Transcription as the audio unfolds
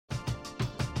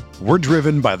We're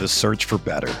driven by the search for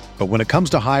better. But when it comes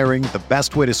to hiring, the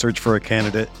best way to search for a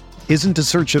candidate isn't to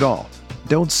search at all.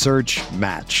 Don't search,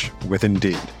 match with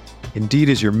Indeed. Indeed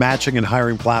is your matching and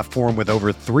hiring platform with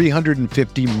over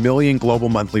 350 million global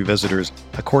monthly visitors,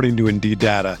 according to Indeed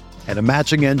data, and a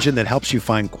matching engine that helps you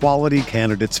find quality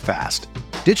candidates fast.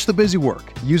 Ditch the busy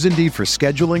work. Use Indeed for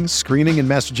scheduling, screening, and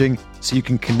messaging so you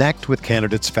can connect with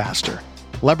candidates faster.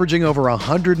 Leveraging over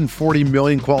 140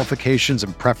 million qualifications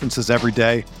and preferences every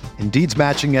day, Indeed's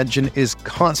matching engine is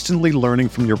constantly learning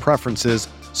from your preferences,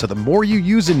 so the more you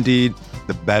use Indeed,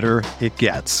 the better it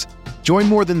gets. Join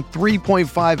more than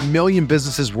 3.5 million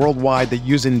businesses worldwide that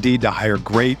use Indeed to hire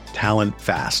great talent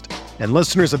fast. And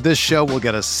listeners of this show will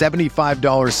get a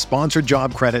 $75 sponsored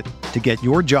job credit to get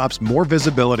your jobs more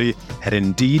visibility at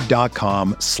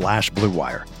Indeed.com/Blue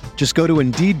Wire. Just go to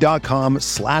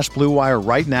Indeed.com/Blue Wire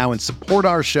right now and support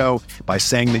our show by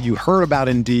saying that you heard about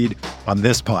Indeed on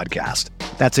this podcast.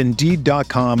 That's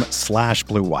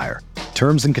Indeed.com/Blue Wire.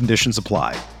 Terms and conditions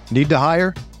apply. Need to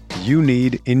hire? You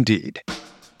need Indeed.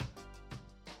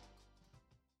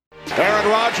 Aaron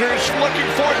Rodgers looking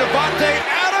for Devontae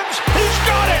Adams. He's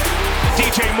got it.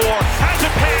 DJ Moore has a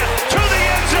pass to the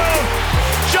end zone.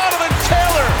 Jonathan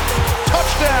Taylor,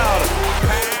 touchdown.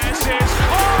 Pass is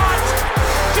caught.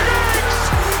 Diggs,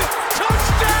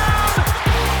 touchdown.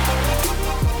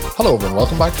 Hello everyone,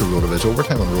 welcome back to RotoViz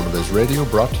Overtime on RotoViz Radio,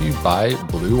 brought to you by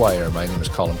Blue Wire. My name is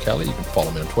Colin Kelly. You can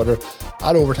follow me on Twitter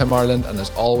at Overtime Ireland, and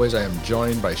as always, I am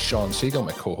joined by Sean Siegel,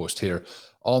 my co-host here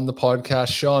on the podcast.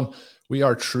 Sean, we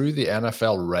are through the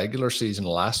NFL regular season.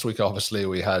 Last week, obviously,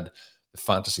 we had the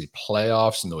fantasy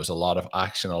playoffs, and there was a lot of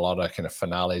action, a lot of kind of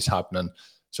finales happening.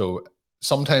 So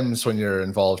sometimes when you're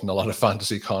involved in a lot of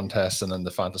fantasy contests and in the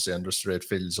fantasy industry, it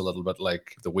feels a little bit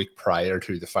like the week prior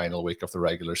to the final week of the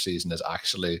regular season is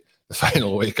actually the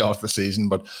final week of the season.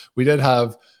 But we did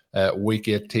have week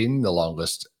 18, the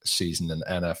longest season in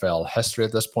NFL history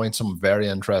at this point. Some very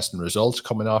interesting results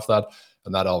coming off that.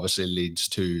 And that obviously leads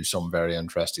to some very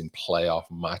interesting playoff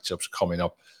matchups coming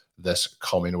up this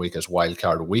coming week as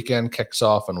wildcard weekend kicks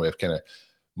off, and we have kind of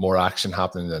more action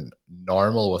happening than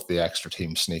normal with the extra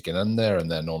team sneaking in there and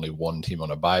then only one team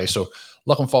on a bye. So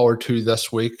looking forward to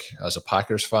this week as a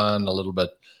Packers fan, a little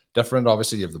bit different.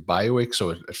 Obviously, you have the bye week,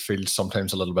 so it feels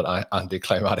sometimes a little bit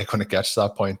anticlimactic when it gets to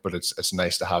that point, but it's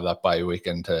nice to have that bye week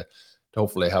and to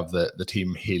hopefully have the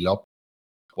team heal up.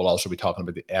 We'll also be talking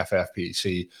about the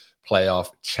FFPC playoff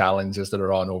challenges that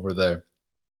are on over the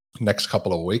next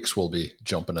couple of weeks. We'll be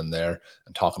jumping in there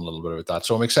and talking a little bit about that.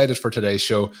 So I'm excited for today's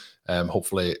show.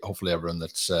 Hopefully everyone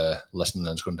that's listening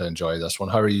is going to enjoy this one.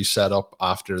 How are you set up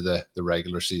after the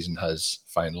regular season has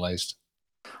finalized?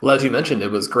 Well, as you mentioned,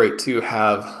 it was great to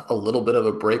have a little bit of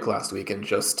a break last week and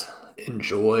just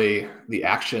enjoy the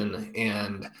action.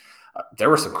 And there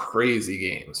were some crazy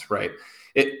games, right?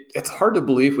 It's hard to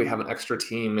believe we have an extra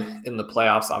team in the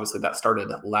playoffs. Obviously, that started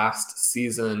last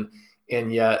season,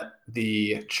 and yet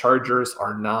the Chargers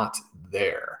are not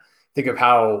there. Think of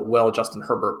how well Justin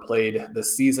Herbert played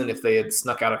this season. If they had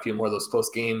snuck out a few more of those close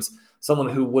games, someone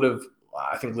who would have,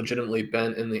 I think, legitimately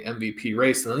been in the MVP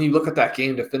race. And then you look at that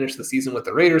game to finish the season with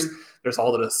the Raiders, there's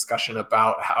all the discussion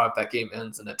about how if that game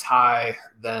ends in a tie,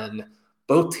 then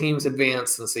both teams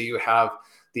advance. And so you have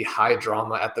the high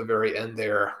drama at the very end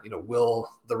there. Will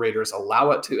the Raiders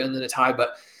allow it to end in a tie?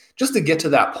 But just to get to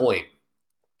that point,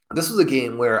 this was a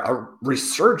game where a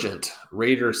resurgent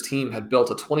Raiders team had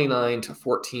built a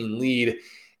 29-14 lead.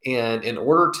 And in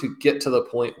order to get to the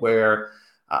point where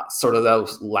sort of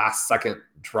those last second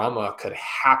drama could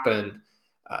happen,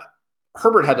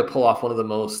 Herbert had to pull off one of the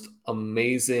most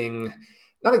amazing,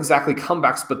 not exactly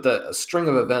comebacks, but a string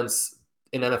of events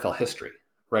in NFL history,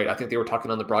 right? I think they were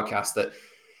talking on the broadcast that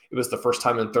it was the first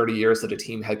time in 30 years that a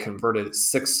team had converted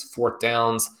 6 fourth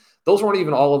downs. Those weren't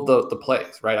even all of the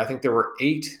plays, right? I think there were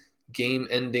 8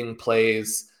 game-ending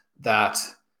plays that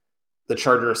the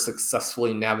Chargers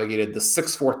successfully navigated. The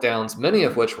 6 fourth downs, many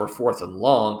of which were 4th and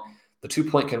long, the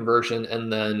 2-point conversion,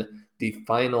 and then the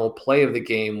final play of the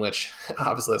game, which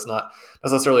obviously that's not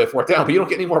necessarily a 4th down, but you don't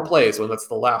get any more plays when that's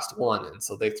the last one. And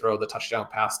so they throw the touchdown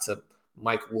pass to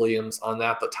Mike Williams on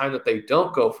that. The time that they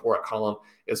don't go for it, Colin,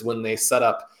 is when they set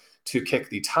up to kick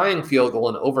the tying field goal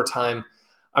in overtime.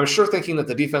 I'm sure thinking that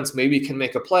the defense maybe can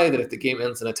make a play, that if the game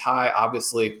ends in a tie,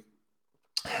 obviously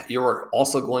you're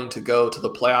also going to go to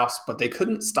the playoffs, but they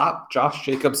couldn't stop Josh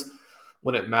Jacobs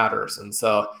when it matters. And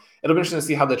so it'll be interesting to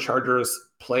see how the Chargers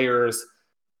players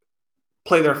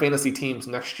play their fantasy teams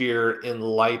next year in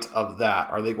light of that.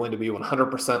 Are they going to be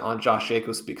 100% on Josh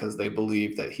Jacobs because they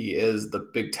believe that he is the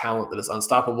big talent that is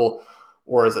unstoppable?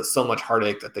 Or is it so much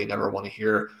heartache that they never want to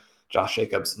hear Josh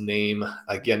Jacobs' name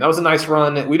again. That was a nice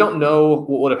run. We don't know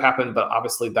what would have happened, but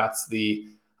obviously that's the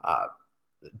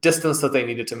distance that they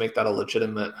needed to make that a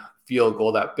legitimate field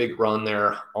goal, that big run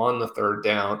there on the third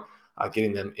down,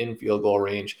 getting them in field goal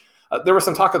range. There was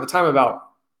some talk at the time about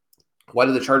why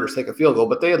did the Chargers take a field goal,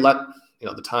 but they had let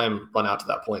the time run out to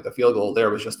that point. The field goal there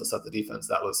was just to set the defense.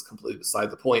 That was completely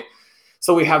beside the point.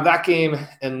 So we have that game,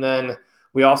 and then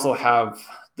we also have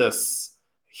this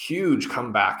huge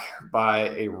comeback by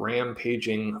a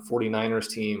rampaging 49ers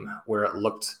team where it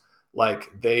looked like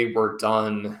they were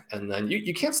done, and then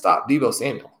you can't stop Deebo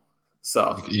Samuel.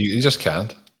 So you just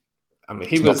can't. I mean,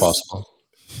 it's not possible.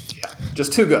 Yeah,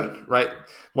 just too good, right?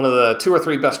 One of the 2 or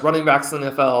 3 best running backs in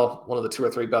the NFL, one of the 2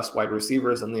 or 3 best wide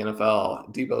receivers in the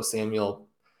NFL. Deebo Samuel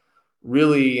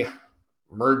really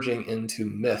merging into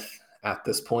myth at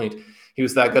this point. He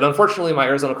was that good. Unfortunately, my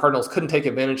Arizona Cardinals couldn't take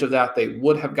advantage of that. They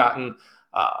would have gotten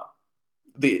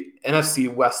the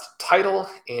NFC West title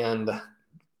and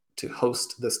to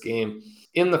host this game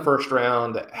in the first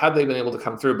round had they been able to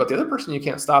come through. But the other person you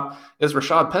can't stop is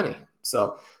Rashad Penny.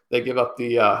 So they give up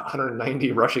the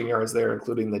 190 rushing yards there,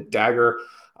 including the dagger,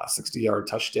 60-yard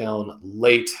touchdown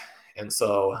late. And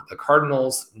so the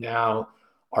Cardinals now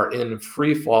are in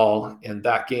free fall, and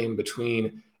that game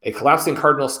between a collapsing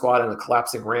Cardinals squad and a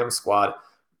collapsing Rams squad,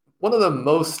 one of the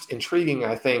most intriguing,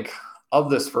 I think, of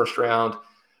this first round.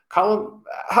 Colin,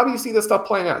 how do you see this stuff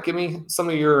playing out? Give me some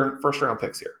of your first round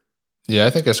picks here. Yeah, I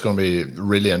think it's going to be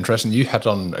really interesting. You hit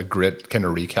on a great kind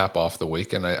of recap off the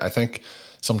week, and I think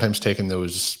sometimes taking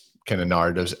those kind of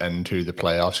narratives into the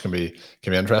playoffs can be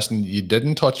interesting. You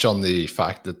didn't touch on the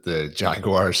fact that the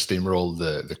Jaguars steamrolled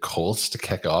the Colts to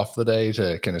kick off the day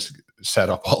to kind of set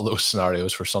up all those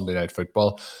scenarios for Sunday Night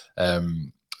Football.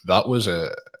 That was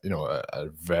a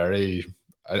very,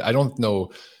 I don't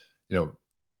know,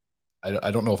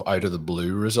 I don't know if out of the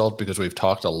blue result, because we've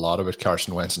talked a lot about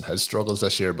Carson Wentz and his struggles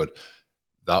this year, but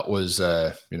that was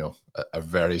a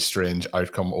very strange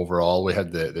outcome overall. We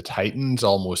had the Titans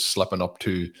almost slipping up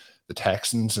to the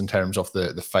Texans in terms of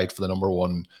the fight for the number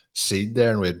 1 seed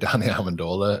there, and we had Danny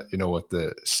Amendola, with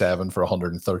the 7 for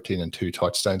 113 and 2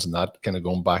 touchdowns, and that kind of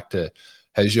going back to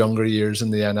his younger years in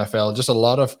the NFL. Just a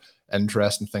lot of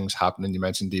interesting things happening. You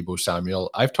mentioned Deebo Samuel.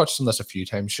 I've touched on this a few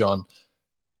times, Sean.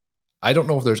 I don't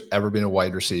know if there's ever been a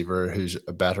wide receiver who's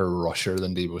a better rusher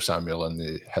than Deebo Samuel in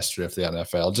the history of the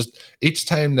NFL. Just each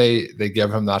time they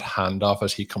give him that handoff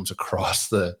as he comes across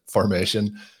the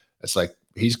formation, it's like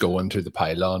he's going to the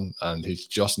pylon and he's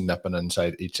just nipping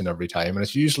inside each and every time. And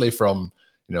it's usually from,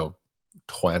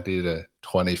 20 to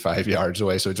 25 yards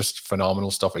away. So just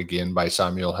phenomenal stuff again by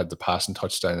Samuel. Had the passing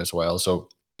touchdown as well. So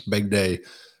big day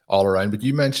all around. But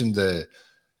you mentioned the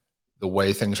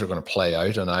way things are going to play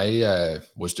out. And I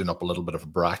was doing up a little bit of a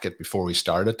bracket before we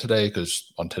started today,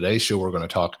 because on today's show, we're going to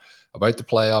talk about the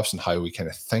playoffs and how we kind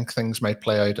of think things might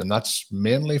play out. And that's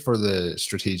mainly for the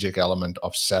strategic element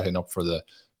of setting up for the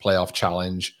playoff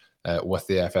challenge with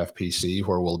the FFPC,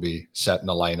 where we'll be setting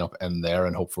a lineup in there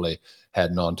and hopefully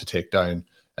heading on to take down.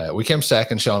 We came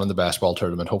second, Sean, in the best ball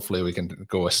tournament. Hopefully we can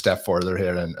go a step further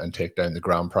here and take down the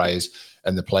grand prize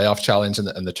in the playoff challenge. In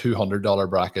the $200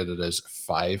 bracket, it is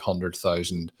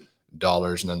 $500,000.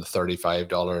 And in the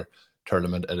 $35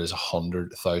 tournament, it is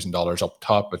 $100,000 up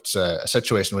top. It's a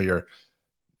situation where you're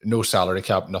no salary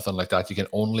cap, nothing like that. You can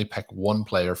only pick one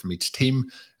player from each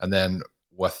team. And then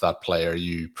with that player,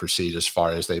 you proceed as far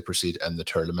as they proceed in the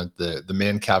tournament. The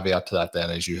main caveat to that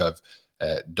then is you have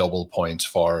double points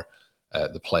for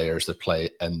the players that play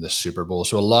in the Super Bowl.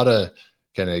 So a lot of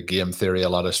kind of game theory, a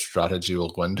lot of strategy will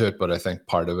go into it, but I think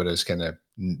part of it is kind of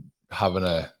having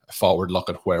a forward look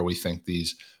at where we think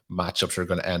these matchups are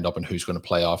going to end up and who's going to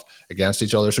play off against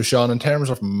each other. So Sean, in terms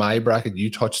of my bracket,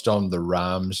 you touched on the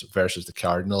Rams versus the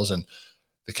Cardinals, and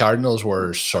the Cardinals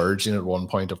were surging at one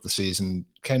point of the season.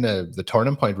 Kind of the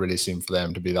turning point really seemed for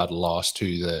them to be that loss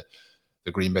to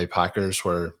the Green Bay Packers,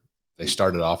 where they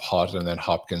started off hot and then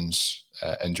Hopkins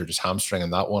injured his hamstring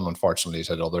in that one. Unfortunately, he's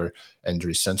had other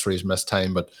injuries since where he's missed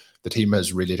time, but the team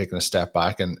has really taken a step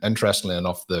back. And interestingly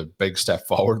enough, the big step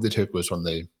forward they took was when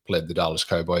they played the Dallas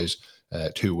Cowboys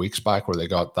 2 weeks back, where they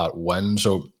got that win.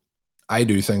 So I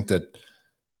do think that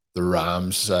the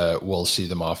Rams will see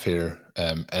them off here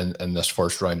in this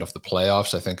first round of the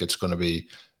playoffs. I think it's going to be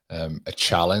a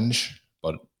challenge,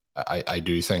 but I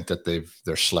do think that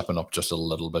they're slipping up just a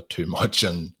little bit too much,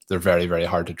 and they're very, very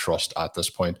hard to trust at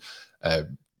this point.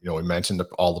 We mentioned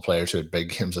that all the players who had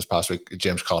big games this past week.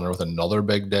 James Conner with another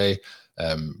big day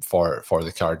for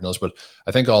the Cardinals. But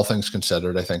I think all things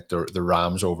considered, I think the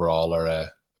Rams overall are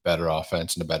a better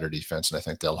offense and a better defense, and I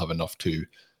think they'll have enough to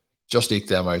just eke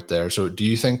them out there. So do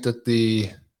you think that the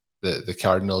the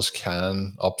Cardinals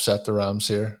can upset the Rams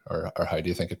here, or how do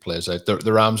you think it plays out?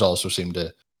 The Rams also seem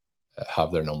to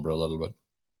have their number a little bit.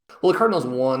 Well, the Cardinals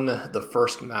won the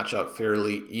first matchup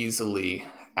fairly easily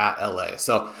at LA.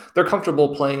 So they're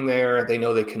comfortable playing there. They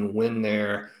know they can win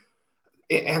there.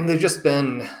 And they've just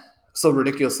been so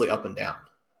ridiculously up and down,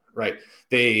 right?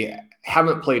 They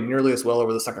haven't played nearly as well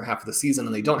over the second half of the season,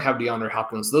 and they don't have DeAndre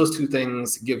Hopkins. Those two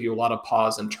things give you a lot of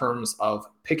pause in terms of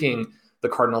picking the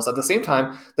Cardinals. At the same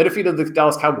time, they defeated the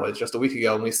Dallas Cowboys just a week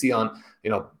ago, and we see on,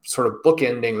 sort of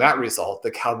bookending that result, the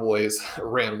Cowboys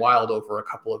ran wild over a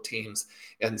couple of teams.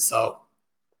 And so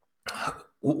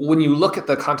when you look at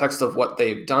the context of what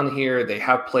they've done here, they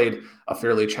have played a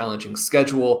fairly challenging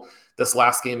schedule. This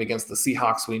last game against the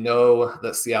Seahawks, we know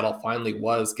that Seattle finally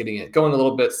was getting it going a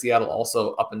little bit. Seattle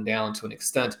also up and down to an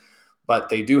extent, but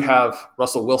they do have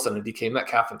Russell Wilson and DK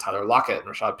Metcalf and Tyler Lockett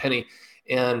and Rashad Penny.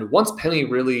 And once Penny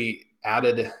really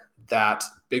added that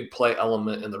big play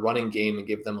element in the running game and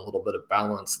gave them a little bit of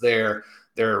balance there,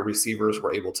 their receivers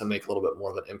were able to make a little bit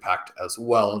more of an impact as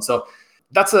well. And so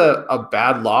that's a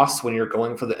bad loss when you're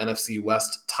going for the NFC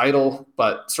West title,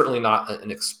 but certainly not an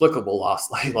inexplicable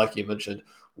loss like you mentioned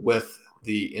with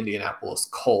the Indianapolis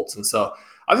Colts. And so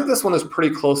I think this one is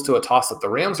pretty close to a toss-up. The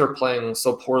Rams are playing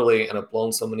so poorly and have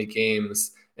blown so many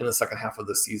games in the second half of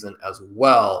the season as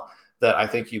well that I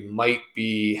think you might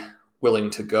be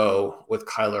willing to go with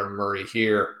Kyler Murray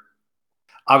here.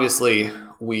 Obviously,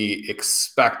 we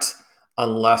expect,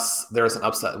 unless there's an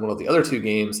upset in one of the other two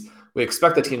games, we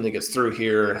expect the team that gets through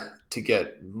here to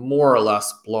get more or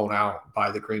less blown out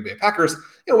by the Green Bay Packers,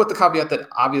 with the caveat that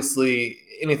obviously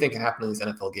anything can happen in these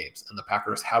NFL games, and the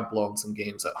Packers have blown some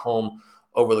games at home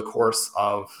over the course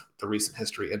of the recent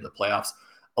history in the playoffs,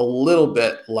 a little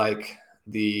bit like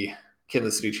the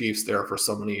Kansas City Chiefs there for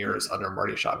so many years under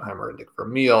Marty Schottenheimer and Dick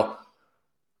Vermeil.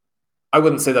 I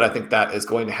wouldn't say that I think that is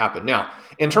going to happen. Now,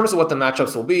 in terms of what the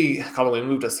matchups will be, when we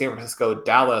move to San Francisco,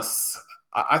 Dallas,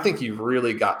 I think you've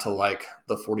really got to like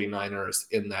the 49ers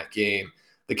in that game.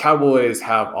 The Cowboys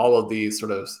have all of these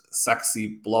sort of sexy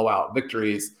blowout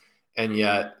victories, and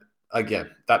yet, again,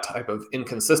 that type of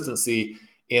inconsistency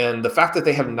and the fact that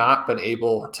they have not been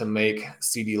able to make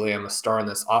CeeDee Lamb a star in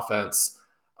this offense,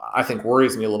 I think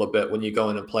worries me a little bit when you go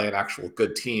in and play an actual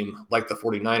good team like the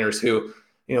 49ers, who,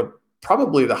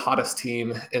 probably the hottest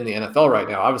team in the NFL right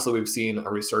now. Obviously, we've seen a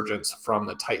resurgence from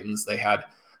the Titans. They had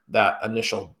that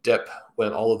initial dip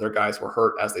when all of their guys were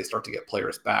hurt as they start to get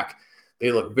players back.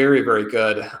 They look very, very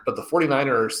good. But the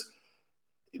 49ers,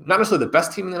 not necessarily the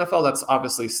best team in the NFL. That's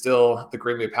obviously still the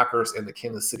Green Bay Packers and the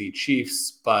Kansas City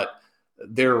Chiefs, but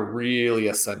they're really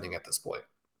ascending at this point.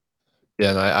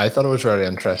 Yeah, and I thought it was very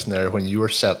interesting there when you were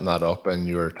setting that up and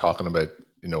you were talking about,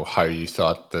 how you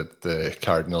thought that the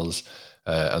Cardinals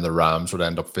and the Rams would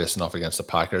end up facing off against the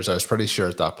Packers. I was pretty sure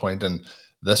at that point, and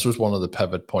this was one of the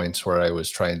pivot points where I was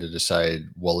trying to decide,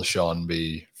 will Sean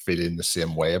be feeling the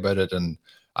same way about it? And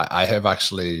I have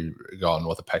actually gone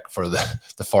with a pick for the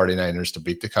 49ers to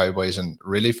beat the Cowboys, and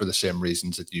really for the same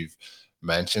reasons that you've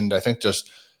mentioned. I think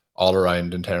just all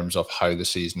around in terms of how the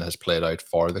season has played out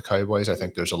for the Cowboys, I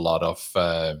think there's a lot of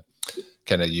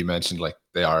you mentioned, like,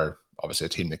 they are obviously a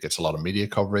team that gets a lot of media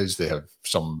coverage. They have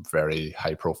some very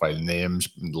high profile names,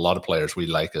 a lot of players we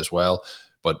like as well.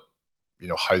 But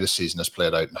how the season has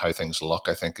played out and how things look,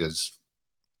 I think, is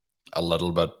a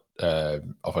little bit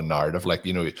of a narrative. Like,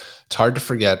 it's hard to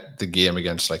forget the game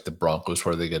against like the Broncos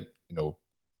where they get,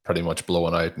 pretty much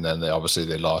blown out. And then they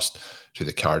lost to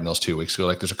the Cardinals 2 weeks ago.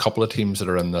 Like, there's a couple of teams that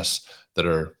are in this that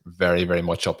are very, very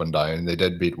much up and down. They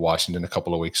did beat Washington a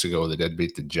couple of weeks ago. They did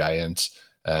beat the Giants.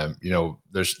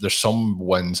 There's some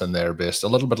wins in there based a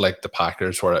little bit like the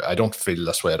Packers, where I don't feel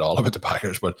this way at all about the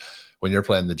Packers, but when you're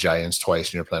playing the Giants twice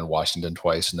and you're playing Washington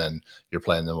twice, and then you're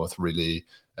playing them with really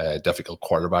difficult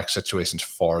quarterback situations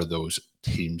for those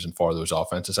teams and for those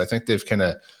offenses, I think they've kind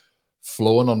of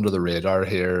flown under the radar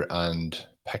here and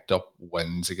picked up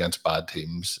wins against bad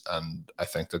teams. And I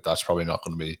think that that's probably not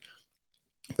going to be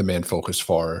the main focus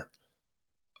for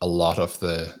a lot of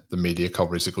the media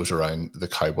coverage that goes around the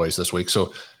Cowboys this week.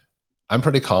 So I'm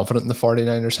pretty confident in the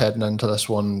 49ers heading into this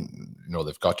one.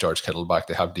 They've got George Kittle back.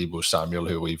 They have Deebo Samuel,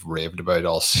 who we've raved about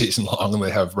all season long. And they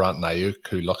have Brandon Ayuk,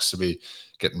 who looks to be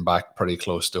getting back pretty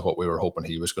close to what we were hoping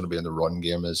he was going to be in the run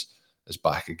game, is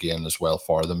back again as well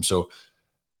for them. So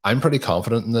I'm pretty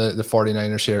confident in the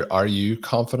 49ers here. Are you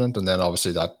confident? And then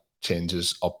obviously that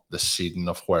changes up the seeding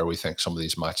of where we think some of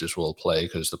these matches will play,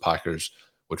 because the Packers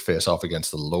would face off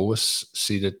against the lowest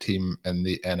seeded team in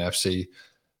the NFC.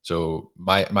 So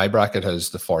my bracket has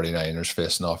the 49ers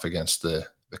facing off against the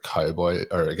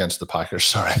Packers,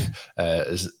 sorry.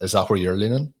 Is that where you're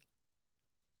leaning?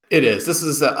 It is. This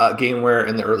is a game where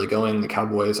in the early going, the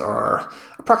Cowboys are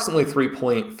approximately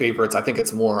 3-point favorites. I think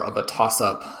it's more of a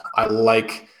toss-up. I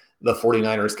like the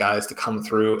 49ers guys to come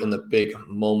through in the big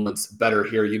moments better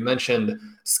here. You mentioned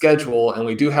schedule, and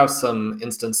we do have some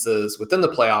instances within the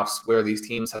playoffs where these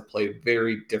teams have played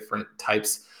very different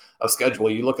types of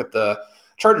schedule. You look at the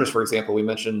Chargers, for example, we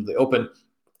mentioned the Open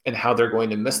and how they're going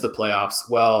to miss the playoffs.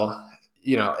 Well,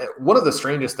 one of the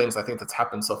strangest things I think that's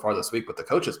happened so far this week with the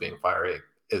coaches being fired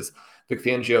is Vic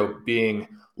Fangio being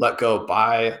let go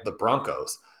by the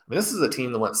Broncos. I mean, this is a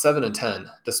team that went 7-10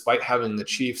 despite having the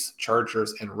Chiefs,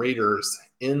 Chargers, and Raiders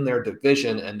in their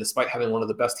division, and despite having one of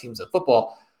the best teams in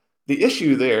football. The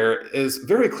issue there is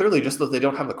very clearly just that they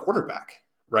don't have the quarterback,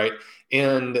 right?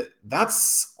 And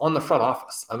that's on the front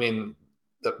office. I mean,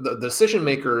 the decision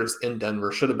makers in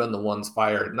Denver should have been the ones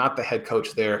fired, not the head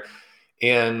coach there.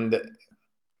 And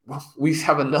we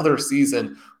have another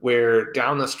season where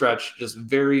down the stretch, just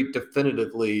very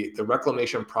definitively, the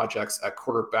reclamation projects at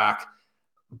quarterback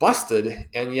busted.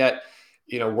 And yet,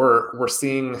 we're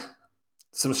seeing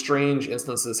some strange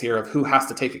instances here of who has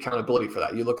to take accountability for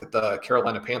that. You look at the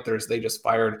Carolina Panthers, they just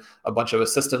fired a bunch of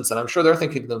assistants, and I'm sure they're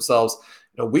thinking to themselves,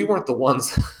 we weren't the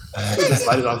ones who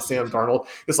decided on Sam Darnold.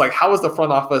 It's like, how is the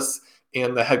front office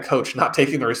and the head coach not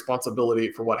taking the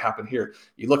responsibility for what happened here?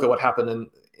 You look at what happened in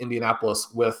Indianapolis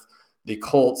with the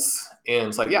Colts, and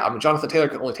it's like, Jonathan Taylor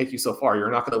can only take you so far.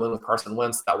 You're not going to win with Carson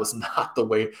Wentz. That was not the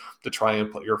way to try and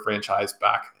put your franchise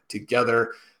back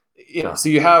together. So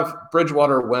you have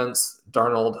Bridgewater, Wentz,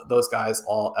 Darnold, those guys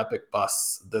all epic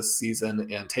busts this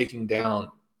season and taking down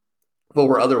what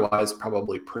were otherwise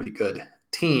probably pretty good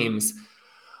teams.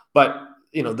 But,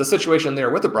 the situation there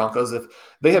with the Broncos, if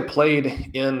they had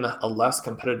played in a less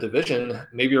competitive division,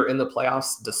 maybe you're in the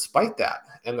playoffs despite that,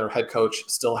 and their head coach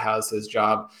still has his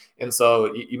job. And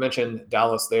so you mentioned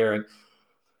Dallas there and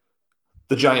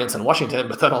the Giants and Washington,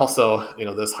 but then also,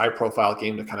 this high-profile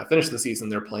game to kind of finish the season,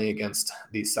 they're playing against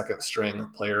the second-string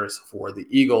players for the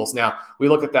Eagles. Now, we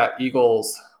look at that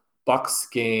Eagles-Bucks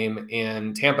game,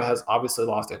 and Tampa has obviously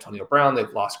lost Antonio Brown. They've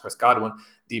lost Chris Godwin.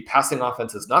 The passing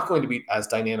offense is not going to be as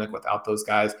dynamic without those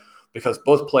guys because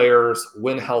both players,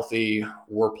 when healthy,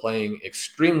 were playing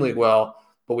extremely well.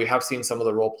 But we have seen some of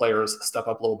the role players step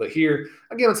up a little bit here.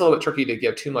 Again, it's a little bit tricky to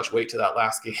give too much weight to that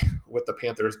last game with the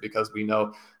Panthers because we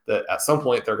know that at some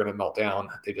point they're going to melt down.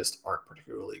 They just aren't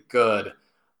particularly good.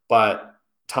 But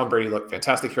Tom Brady looked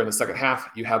fantastic here in the second half.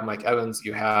 You have Mike Evans.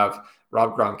 You have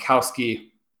Rob Gronkowski.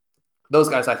 Those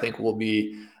guys, I think, will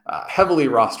be heavily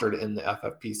rostered in the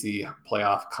FFPC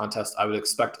playoff contest. I would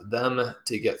expect them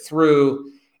to get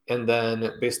through. And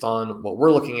then based on what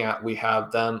we're looking at, we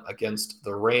have them against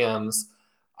the Rams.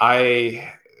 I'm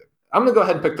going to go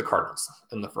ahead and pick the Cardinals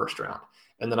in the first round.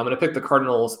 And then I'm going to pick the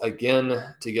Cardinals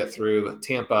again to get through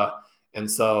Tampa. And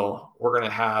so we're going to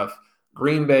have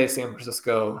Green Bay, San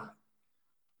Francisco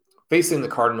facing the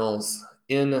Cardinals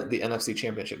in the NFC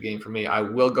Championship game for me. I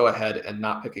will go ahead and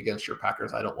not pick against your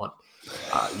Packers. I don't want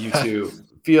you to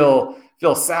feel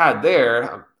sad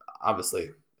there.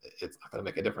 Obviously, it's not going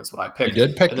to make a difference what I pick. You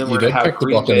did pick the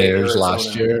Buccaneers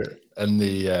last year in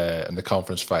the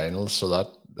conference finals, so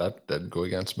that didn't go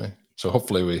against me. So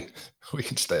hopefully we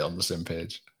can stay on the same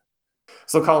page.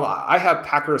 So Colin, I have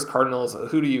Packers, Cardinals.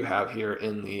 Who do you have here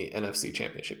in the NFC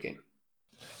Championship game?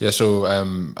 Yeah, so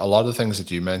a lot of the things that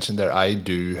you mentioned there, I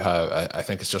do have. I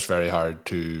think it's just very hard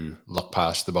to look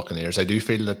past the Buccaneers. I do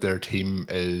feel that their team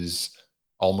is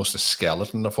almost a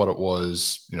skeleton of what it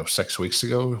was, 6 weeks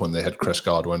ago when they had Chris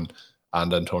Godwin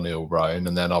and Antonio Brown.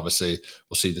 And then obviously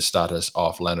we'll see the status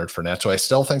of Leonard Fournette. So I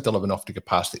still think they'll have enough to get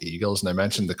past the Eagles. And I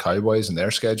mentioned the Cowboys and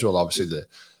their schedule. Obviously the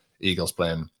Eagles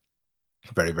playing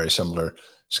very, very similar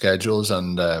schedules.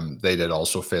 And they did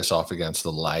also face off against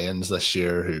the Lions this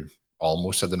year, who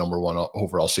almost had the number one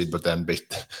overall seed, but then beat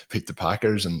the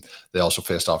Packers. And they also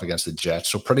faced off against the Jets.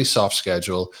 So pretty soft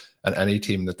schedule. And any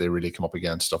team that they really come up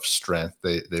against of strength,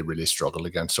 they really struggle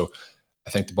against. So I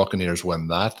think the Buccaneers win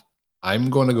that.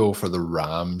 I'm going to go for the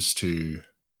Rams to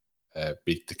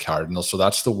beat the Cardinals. So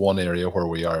that's the one area where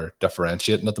we are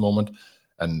differentiating at the moment.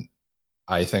 And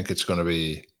I think it's going to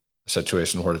be a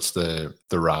situation where it's the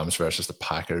Rams versus the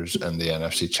Packers in the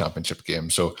NFC Championship game.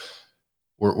 So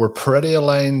we're pretty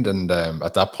aligned. And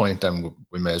at that point,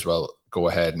 we may as well go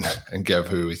ahead and give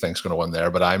who we think is going to win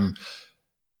there. But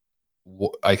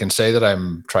I can say that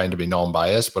I'm trying to be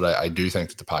non-biased, but I do think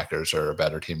that the Packers are a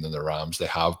better team than the Rams. They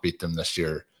have beat them this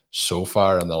year so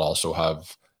far, and they'll also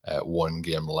have one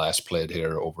game less played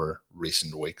here over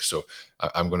recent weeks. So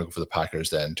I'm going to go for the Packers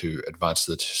then to advance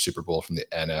to the Super Bowl from the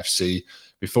NFC.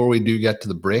 Before we do get to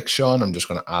the break, Sean, I'm just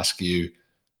going to ask you,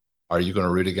 are you going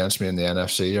to root against me in the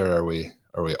NFC, or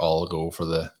or we all go for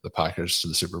the Packers to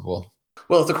the Super Bowl?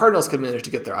 Well, if the Cardinals can manage to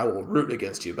get there, I will root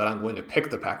against you, but I'm going to pick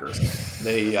the Packers.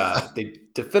 They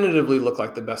definitively look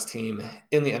like the best team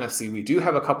in the NFC. We do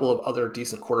have a couple of other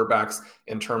decent quarterbacks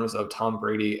in terms of Tom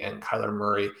Brady and Kyler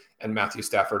Murray and Matthew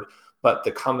Stafford, but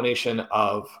the combination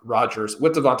of Rodgers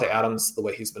with Davante Adams, the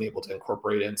way he's been able to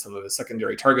incorporate in some of his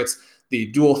secondary targets, the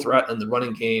dual threat in the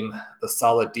running game, the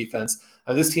solid defense,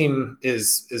 this team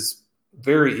is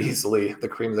very easily the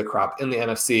cream of the crop in the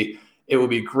NFC. It would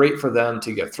be great for them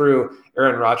to get through.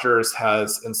 Aaron Rodgers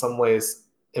has, in some ways,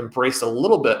 embraced a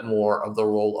little bit more of the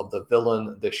role of the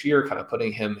villain this year, kind of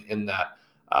putting him in that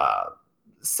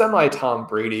semi-Tom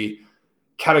Brady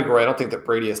category. I don't think that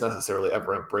Brady has necessarily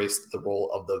ever embraced the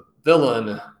role of the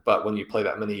villain, but when you play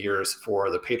that many years for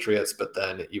the Patriots, but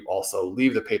then you also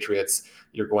leave the Patriots,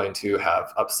 you're going to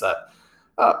have upset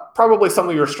probably some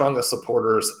of your strongest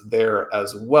supporters there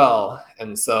as well.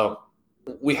 And so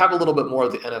we have a little bit more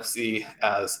of the NFC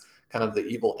as kind of the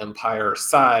evil empire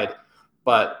side,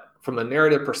 but from a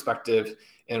narrative perspective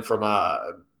and from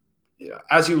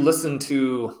as you listen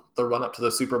to the run up to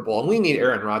the Super Bowl, and we need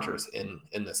Aaron Rodgers in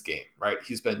this game, right?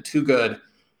 He's been too good.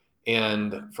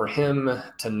 And for him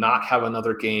to not have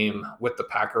another game with the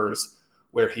Packers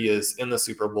where he is in the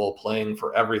Super Bowl playing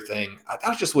for everything,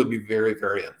 that just would be very,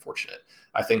 very unfortunate.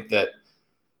 I think that,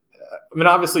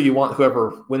 obviously you want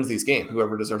whoever wins these games,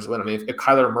 whoever deserves to win. If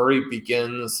Kyler Murray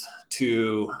begins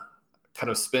to kind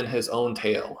of spin his own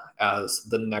tail as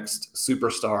the next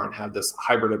superstar and have this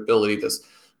hybrid ability, this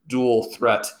dual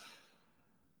threat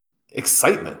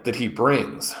excitement that he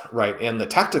brings, right, and the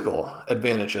tactical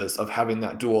advantages of having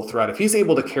that dual threat, if he's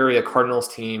able to carry a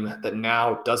Cardinals team that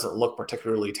now doesn't look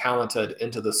particularly talented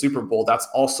into the Super Bowl, that's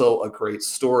also a great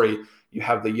story. You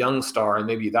have the young star, and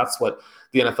maybe that's what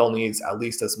the NFL needs at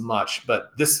least as much.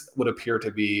 But this would appear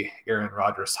to be Aaron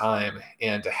Rodgers' time.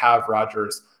 And to have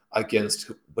Rodgers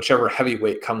against whichever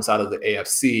heavyweight comes out of the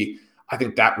AFC, I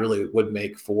think that really would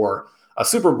make for a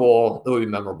Super Bowl that would be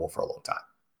memorable for a long time.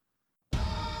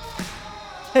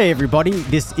 Hey everybody,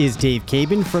 this is Dave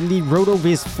Cabin from the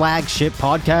RotoViz flagship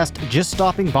podcast, just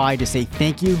stopping by to say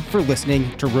thank you for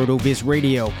listening to RotoViz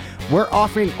Radio. We're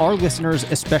offering our listeners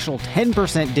a special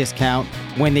 10% discount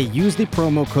when they use the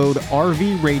promo code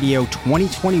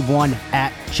RVRadio2021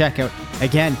 at checkout.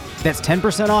 Again, that's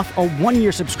 10% off a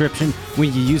one-year subscription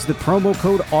when you use the promo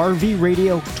code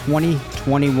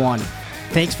RVRadio2021.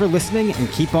 Thanks for listening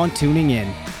and keep on tuning in.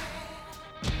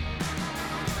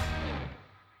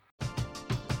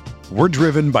 We're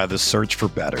driven by the search for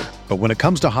better. But when it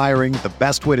comes to hiring, the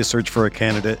best way to search for a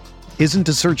candidate isn't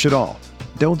to search at all.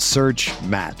 Don't search,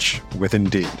 match with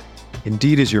Indeed.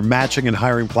 Indeed is your matching and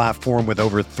hiring platform with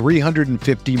over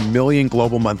 350 million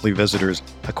global monthly visitors,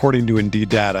 according to Indeed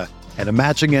data, and a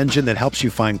matching engine that helps you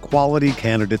find quality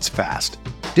candidates fast.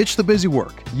 Ditch the busy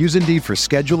work. Use Indeed for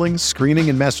scheduling, screening,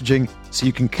 and messaging so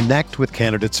you can connect with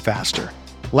candidates faster.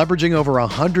 Leveraging over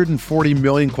 140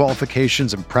 million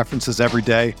qualifications and preferences every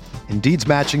day, Indeed's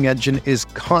matching engine is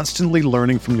constantly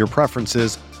learning from your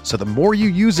preferences, so the more you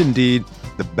use Indeed,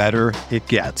 the better it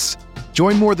gets.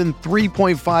 Join more than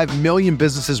 3.5 million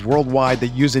businesses worldwide that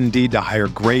use Indeed to hire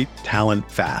great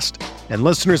talent fast. And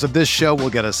listeners of this show will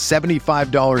get a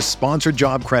 $75 sponsored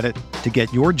job credit to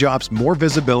get your jobs more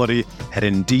visibility at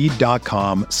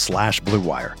Indeed.com/Blue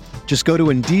Wire. Just go to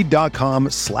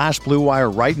Indeed.com/Blue Wire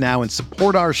right now and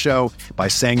support our show by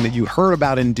saying that you heard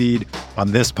about Indeed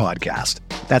on this podcast.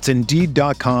 That's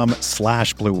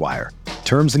Indeed.com/Blue Wire.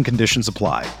 Terms and conditions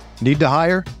apply. Need to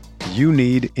hire? You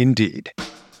need Indeed.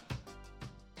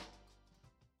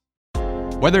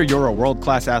 Whether you're a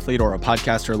world-class athlete or a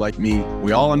podcaster like me,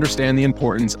 we all understand the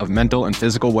importance of mental and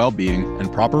physical well-being and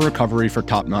proper recovery for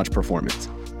top-notch performance.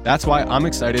 That's why I'm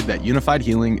excited that Unified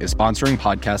Healing is sponsoring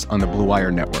podcasts on the Blue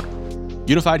Wire Network.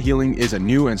 Unified Healing is a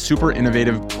new and super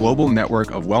innovative global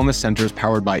network of wellness centers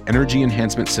powered by Energy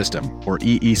Enhancement System, or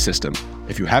EE System.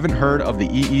 If you haven't heard of the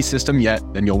EE System yet,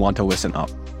 then you'll want to listen up.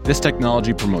 This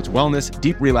technology promotes wellness,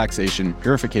 deep relaxation,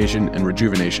 purification, and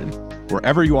rejuvenation.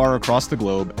 Wherever you are across the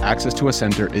globe, access to a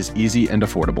center is easy and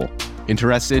affordable.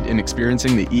 Interested in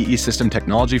experiencing the EE System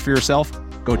technology for yourself?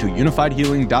 Go to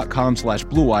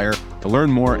unifiedhealing.com/Blue Wire to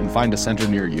learn more and find a center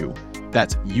near you.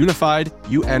 That's unified,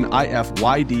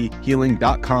 UNIFYD,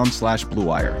 healing.com/Blue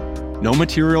Wire. No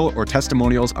material or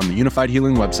testimonials on the Unified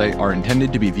Healing website are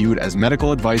intended to be viewed as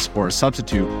medical advice or a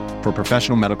substitute for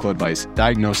professional medical advice,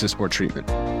 diagnosis, or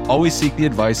treatment. Always seek the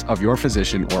advice of your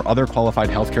physician or other qualified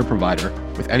healthcare provider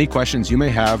with any questions you may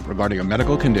have regarding a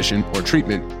medical condition or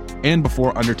treatment and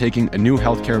before undertaking a new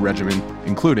healthcare regimen,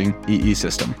 including EE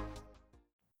System.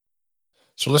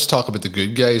 So let's talk about the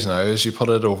good guys now, as you put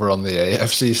it, over on the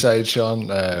AFC side, Sean,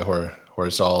 where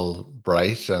it's all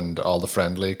bright and all the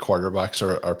friendly quarterbacks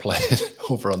are playing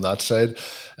over on that side.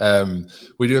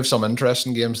 We do have some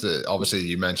interesting games that obviously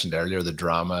you mentioned earlier, the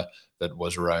drama that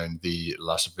was around the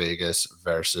Las Vegas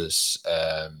versus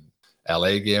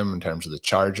LA game in terms of the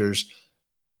Chargers.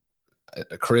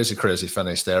 A crazy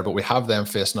finish there, but we have them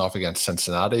facing off against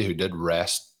Cincinnati, who did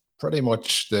rest pretty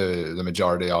much the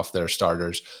majority of their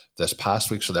starters this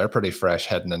past week, so they're pretty fresh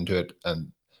heading into it,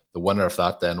 and the winner of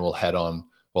that then will head on,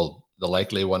 well, the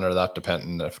likely winner of that,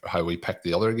 depending on how we pick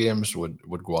the other games, would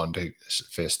go on to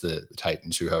face the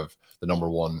Titans, who have the number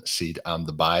 1 seed and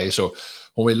the bye. So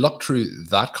when we look through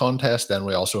that contest, then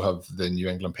we also have the New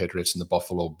England Patriots and the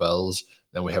Buffalo Bills.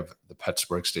 Then we have the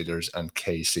Pittsburgh Steelers and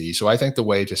KC. So I think the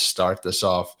way to start this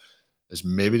off is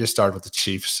maybe to start with the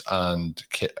Chiefs and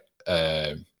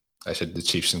I said the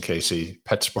Chiefs and KC,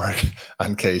 Pittsburgh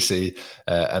and KC,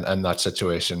 and that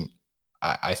situation.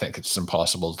 I think it's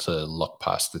impossible to look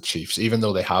past the Chiefs, even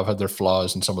though they have had their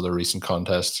flaws in some of the recent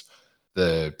contests.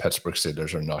 The Pittsburgh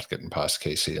Steelers are not getting past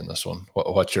KC in this one.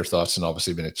 What's your thoughts? And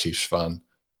obviously, being a Chiefs fan,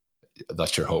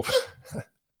 that's your hope.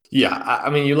 Yeah, I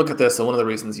mean, you look at this, and one of the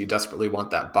reasons you desperately want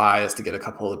that bye is to get a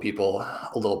couple of the people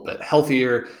a little bit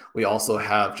healthier. We also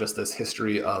have just this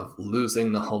history of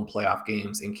losing the home playoff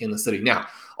games in Kansas City. Now,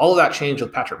 all of that changed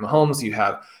with Patrick Mahomes. You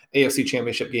have AFC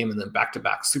Championship game and then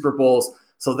back-to-back Super Bowls.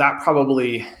 So that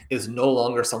probably is no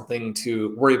longer something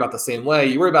to worry about the same way.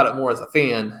 You worry about it more as a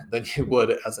fan than you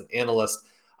would as an analyst.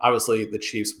 Obviously, the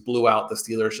Chiefs blew out the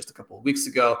Steelers just a couple of weeks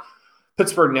ago.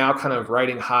 Pittsburgh now kind of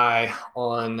riding high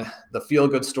on the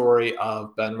feel-good story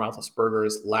of Ben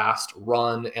Roethlisberger's last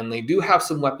run, and they do have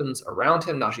some weapons around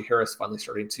him. Najee Harris finally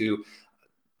starting to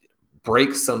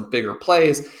break some bigger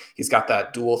plays. He's got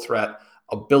that dual threat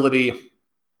ability.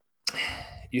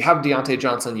 You have Deontay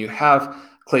Johnson, you have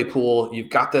Claypool, you've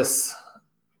got this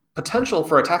potential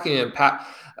for attacking him. Pat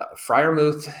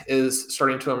Freiermuth is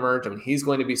starting to emerge. I mean, he's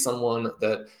going to be someone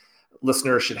that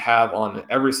listeners should have on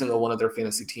every single one of their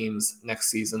fantasy teams next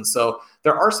season. So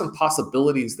there are some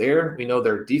possibilities there. We know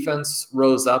their defense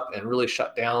rose up and really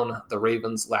shut down the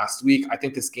Ravens last week. I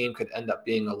think this game could end up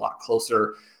being a lot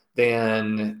closer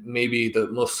than maybe the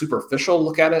most superficial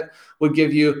look at it would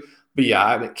give you. But yeah,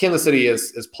 I mean, Kansas City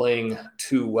is playing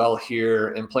too well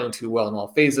here and playing too well in all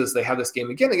phases. They have this game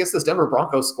again against this Denver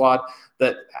Broncos squad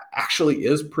that actually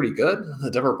is pretty good. The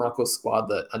Denver Broncos squad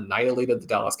that annihilated the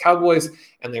Dallas Cowboys,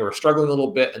 and they were struggling a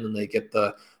little bit, and then they get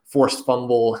the forced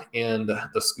fumble and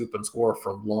the scoop and score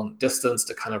from long distance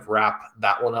to kind of wrap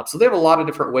that one up. So they have a lot of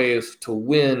different ways to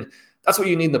win. That's what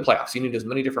you need in the playoffs. You need as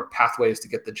many different pathways to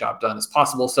get the job done as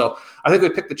possible. So I think we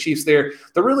picked the Chiefs there.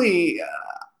 They're really,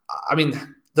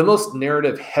 the most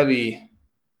narrative-heavy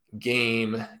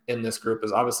game in this group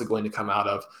is obviously going to come out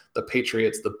of the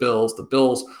Patriots, the Bills. The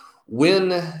Bills win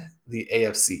the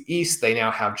AFC East. They now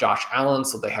have Josh Allen,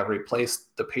 so they have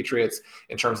replaced the Patriots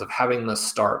in terms of having the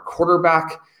star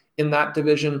quarterback in that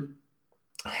division.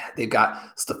 They've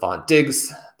got Stephon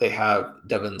Diggs. They have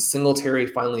Devin Singletary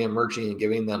finally emerging and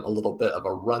giving them a little bit of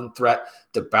a run threat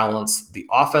to balance the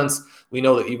offense. We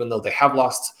know that even though they have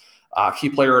lost a key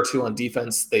player or two on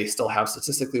defense, they still have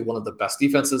statistically one of the best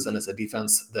defenses, and it's a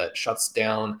defense that shuts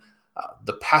down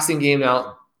the passing game.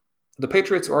 Now, the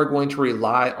Patriots are going to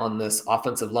rely on this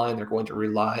offensive line. They're going to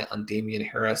rely on Damian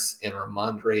Harris and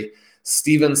Ramondre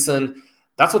Stevenson.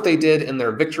 That's what they did in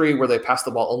their victory, where they passed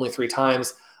the ball only 3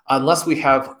 times. Unless we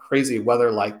have crazy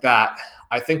weather like that,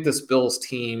 I think this Bills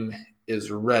team is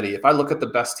ready. If I look at the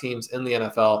best teams in the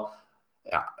NFL,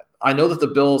 I know that the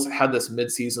Bills had this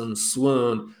midseason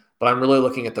swoon, but I'm really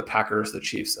looking at the Packers, the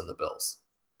Chiefs, and the Bills.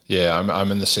 Yeah,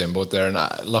 I'm in the same boat there. And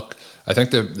I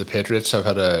think the Patriots have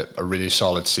had a really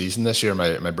solid season this year.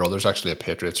 My brother's actually a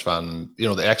Patriots fan. You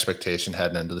know, the expectation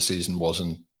heading into the season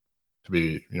wasn't to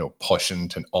be, pushing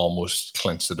to almost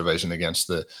clinch the division against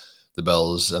the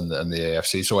Bills and the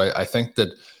AFC. So I think that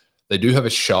they do have a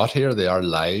shot here. They are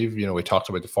live. We talked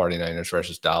about the 49ers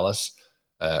versus Dallas.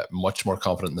 Much more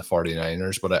confident in the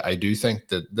 49ers, but I do think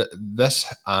that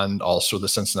this and also the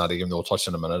Cincinnati game that we'll touch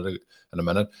in a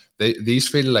minute, these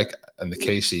feel like in the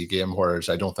KC game, whereas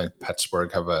I don't think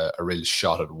Pittsburgh have a real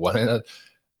shot at winning it.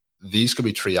 These could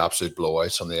be 3 absolute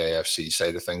blowouts on the AFC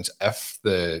side of things. If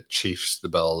the Chiefs, the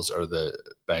Bills, or the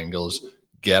Bengals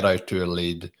get out to a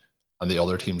lead and the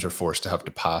other teams are forced to have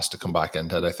to pass to come back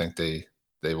into it, I think they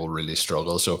will really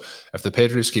struggle. So if the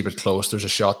Patriots keep it close, there's a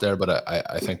shot there, but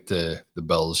I think the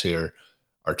Bills here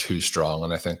are too strong,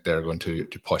 and I think they're going to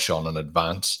push on and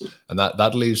advance. And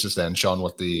that leaves us then, Sean,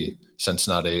 with the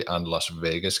Cincinnati and Las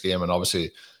Vegas game. And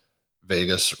obviously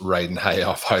Vegas riding high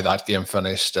off how that game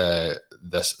finished.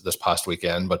 this past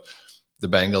weekend. But the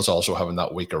Bengals also having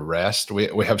that week of rest.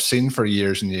 We have seen for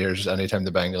years and years, anytime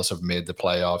the Bengals have made the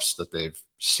playoffs, that they've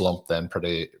slumped then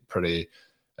pretty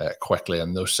quickly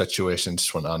in those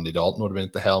situations when Andy Dalton would have been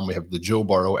at the helm. We have the Joe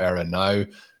Burrow era now.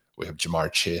 We have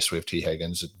Jamar Chase. We have T.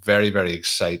 Higgins. Very, very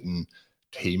exciting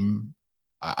team.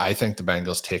 I think the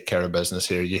Bengals take care of business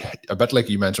here. A bit like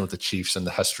you mentioned with the Chiefs and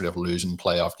the history of losing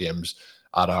playoff games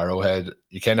at Arrowhead,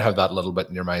 you kind of have that little bit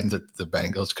in your mind that the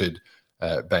Bengals could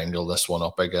Bengal this one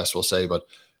up, I guess we'll say. But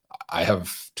I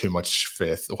have too much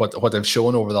faith. What they've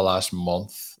shown over the last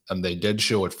month, and they did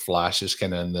show it flashes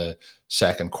kind of in the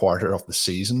second quarter of the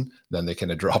season, then they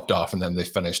kind of dropped off and then they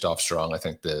finished off strong. I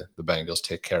think the Bengals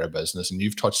take care of business. And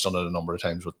you've touched on it a number of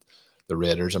times with the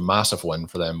Raiders, a massive win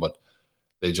for them, but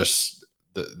they just,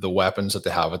 the weapons that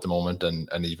they have at the moment,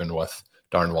 and even with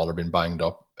Darren Waller being banged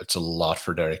up, it's a lot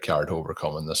for Derek Carr to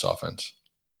overcome in this offense.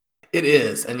 It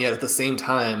is, and yet at the same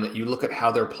time, you look at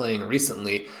how they're playing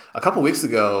recently. A couple weeks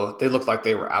ago, they looked like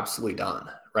they were absolutely done,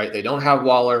 right? They don't have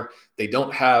Waller. They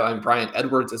don't have, Bryan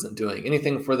Edwards isn't doing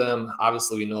anything for them.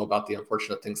 Obviously, we know about the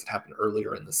unfortunate things that happened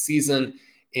earlier in the season.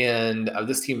 And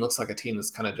this team looks like a team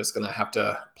that's kind of just going to have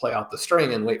to play out the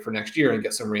string and wait for next year and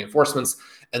get some reinforcements.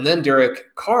 And then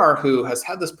Derek Carr, who has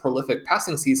had this prolific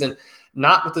passing season,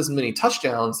 not with as many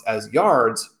touchdowns as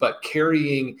yards, but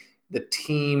carrying the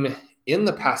team in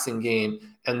the passing game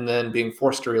and then being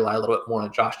forced to rely a little bit more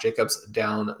on Josh Jacobs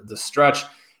down the stretch.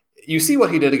 You see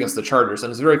what he did against the Chargers,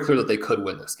 and it's very clear that they could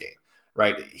win this game,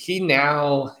 right? He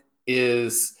now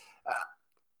is,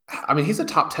 he's a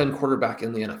top 10 quarterback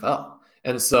in the NFL.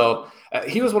 And so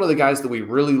he was one of the guys that we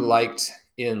really liked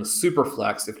in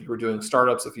Superflex. If you were doing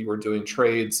startups, if you were doing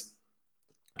trades,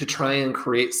 to try and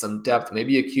create some depth,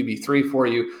 maybe a QB3 for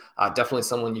you, definitely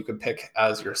someone you could pick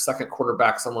as your second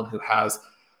quarterback, someone who has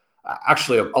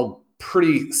actually a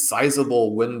pretty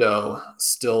sizable window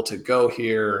still to go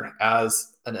here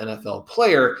as an NFL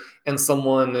player, and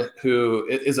someone who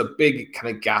is a big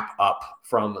kind of gap up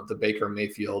from the Baker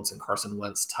Mayfields and Carson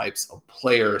Wentz types of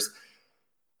players.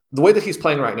 The way that he's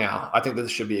playing right now, I think that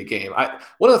this should be a game.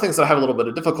 One of the things that I have a little bit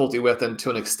of difficulty with, and to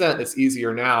an extent, it's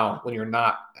easier now when you're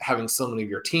not having so many of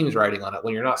your teams riding on it,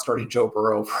 when you're not starting Joe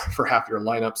Burrow for half your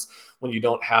lineups, when you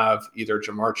don't have either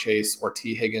Jamar Chase or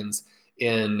T. Higgins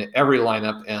in every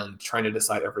lineup and trying to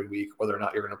decide every week whether or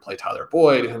not you're going to play Tyler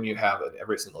Boyd, whom you have in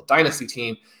every single dynasty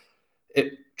team.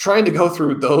 Trying to go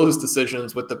through those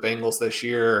decisions with the Bengals this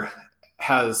year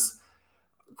has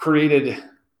created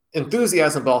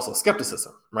enthusiasm, but also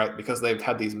skepticism, right? Because they've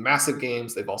had these massive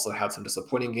games. They've also had some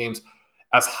disappointing games.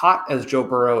 As hot as Joe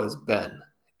Burrow has been,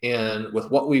 and with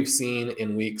what we've seen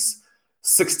in weeks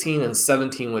 16 and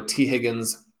 17 with T.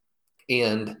 Higgins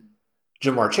and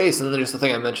Jamar Chase, and then just the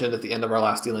thing I mentioned at the end of our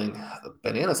last Dealing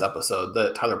Bananas episode,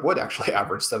 that Tyler Boyd actually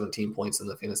averaged 17 points in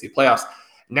the fantasy playoffs.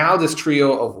 Now this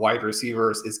trio of wide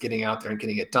receivers is getting out there and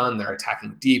getting it done. They're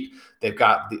attacking deep. They've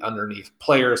got the underneath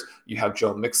players. You have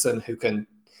Joe Mixon, who can,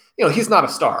 he's not a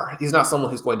star. He's not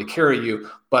someone who's going to carry you,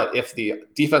 but if the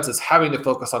defense is having to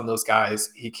focus on those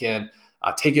guys, he can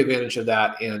take advantage of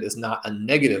that and is not a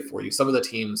negative for you. Some of the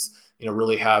teams,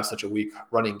 really have such a weak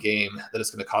running game that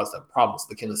it's going to cause them problems.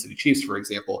 The Kansas City Chiefs, for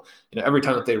example, every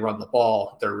time that they run the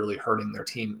ball, they're really hurting their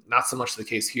team. Not so much the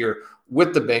case here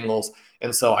with the Bengals.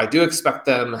 And so I do expect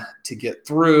them to get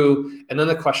through. And then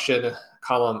the question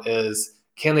column is,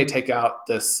 can they take out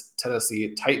this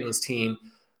Tennessee Titans team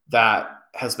that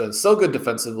has been so good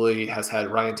defensively, has had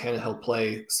Ryan Tannehill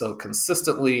play so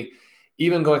consistently,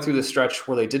 even going through the stretch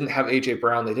where they didn't have A.J.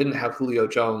 Brown, they didn't have Julio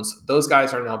Jones. Those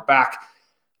guys are now back.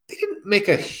 They didn't make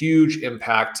a huge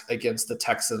impact against the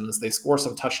Texans. They score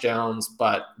some touchdowns,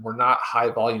 but were not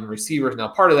high-volume receivers. Now,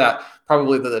 part of that,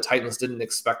 probably that the Titans didn't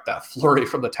expect that flurry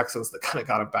from the Texans that kind of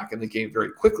got them back in the game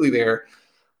very quickly there.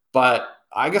 But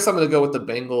I guess I'm going to go with the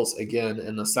Bengals again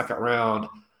in the second round.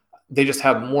 They just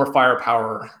have more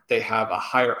firepower. They have a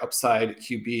higher upside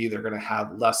QB. They're going to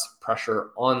have less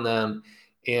pressure on them.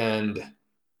 And,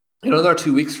 there are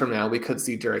 2 weeks from now, we could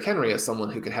see Derrick Henry as someone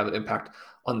who can have an impact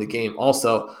on the game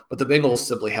also, but the Bengals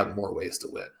simply have more ways to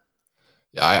win.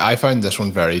 Yeah, I found this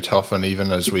one very tough, and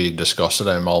even as we discussed it,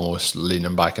 I'm almost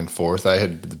leaning back and forth. I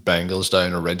had the Bengals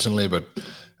down originally, but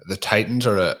the Titans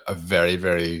are a very,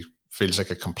 very, feels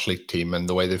like a complete team, and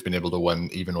the way they've been able to win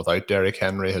even without Derrick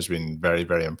Henry has been very,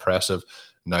 very impressive.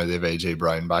 Now they have A.J.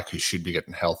 Brown back, who should be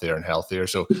getting healthier and healthier,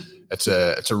 so it's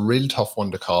a real tough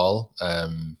one to call.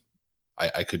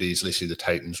 I could easily see the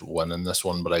Titans winning this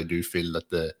one, but I do feel that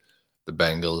the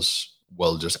Bengals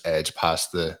will just edge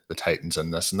past the Titans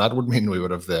in this. And that would mean we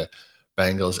would have the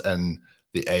Bengals in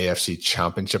the AFC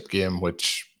Championship game,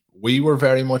 which we were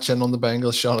very much in on the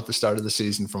Bengals, Sean, at the start of the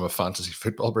season from a fantasy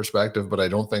football perspective, but I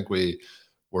don't think we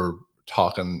were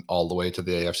talking all the way to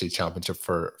the AFC Championship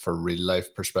for real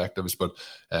life perspectives. But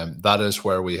that is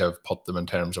where we have put them in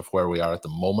terms of where we are at the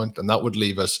moment. And that would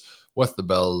leave us with the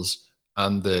Bills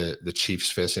and the Chiefs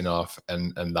facing off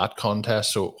in that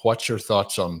contest. So what's your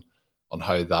thoughts on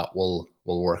how that will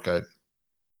work out?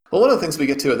 Well, one of the things we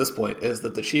get to at this point is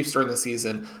that the Chiefs during the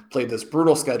season played this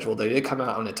brutal schedule. They did come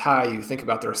out on a tie. You think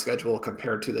about their schedule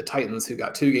compared to the Titans, who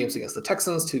got 2 games against the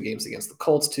Texans, 2 games against the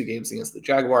Colts, 2 games against the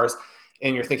Jaguars.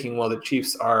 And you're thinking, well, the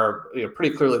Chiefs are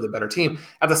pretty clearly the better team.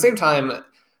 At the same time,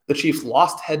 the Chiefs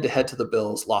lost head-to-head to the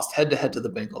Bills, lost head-to-head to the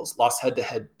Bengals, lost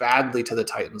head-to-head badly to the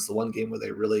Titans, the one game where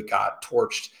they really got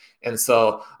torched. And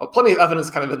so plenty of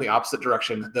evidence kind of in the opposite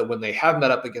direction that when they have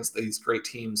met up against these great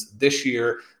teams this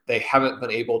year, they haven't been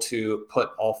able to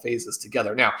put all phases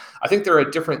together. Now, I think they're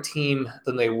a different team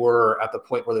than they were at the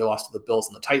point where they lost to the Bills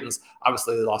and the Titans.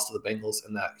 Obviously, they lost to the Bengals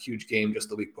in that huge game just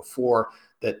the week before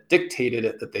that dictated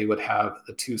it that they would have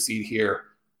the 2 seed here.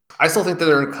 I still think that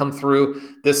they're going to come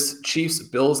through. This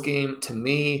Chiefs-Bills game, to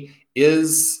me,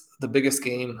 is the biggest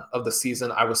game of the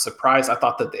season. I was surprised. I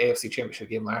thought that the AFC Championship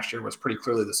game last year was pretty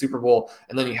clearly the Super Bowl.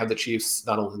 And then you had the Chiefs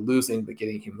not only losing, but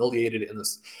getting humiliated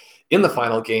in the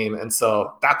final game. And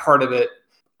so that part of it,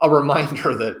 a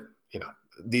reminder that,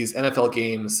 these NFL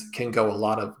games can go a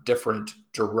lot of different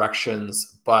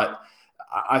directions. But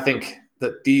I think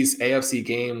that these AFC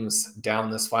games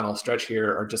down this final stretch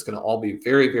here are just going to all be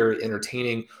very, very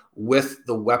entertaining with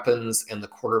the weapons and the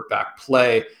quarterback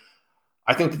play.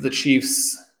 I think that the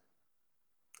Chiefs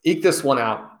eke this one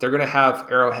out. They're going to have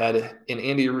Arrowhead in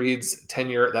Andy Reid's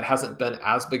tenure. That hasn't been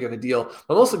as big of a deal,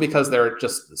 but mostly because they're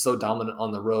just so dominant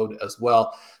on the road as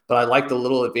well. But I like the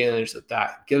little advantage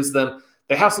that gives them.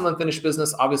 They have some unfinished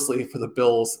business. Obviously, for the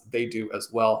Bills, they do as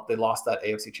well. They lost that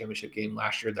AFC Championship game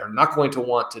last year. They're not going to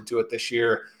want to do it this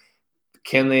year.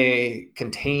 Can they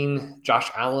contain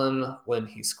Josh Allen when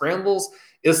he scrambles?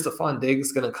 Is Stephon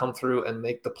Diggs going to come through and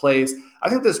make the plays? I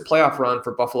think this playoff run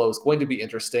for Buffalo is going to be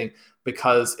interesting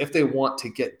because if they want to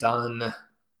get done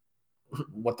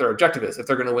what their objective is, if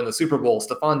they're going to win the Super Bowl,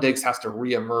 Stephon Diggs has to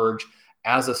reemerge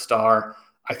as a star.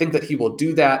 I think that he will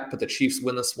do that, but the Chiefs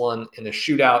win this one in a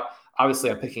shootout.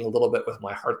 Obviously, I'm picking a little bit with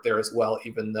my heart there as well,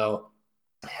 even though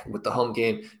with the home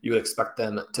game, you would expect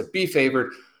them to be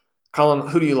favored. Colin,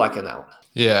 who do you like in that one?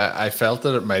 Yeah, I felt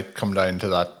that it might come down to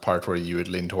that part where you would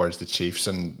lean towards the Chiefs,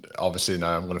 and obviously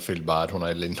now I'm going to feel bad when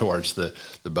I lean towards the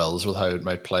Bills with how it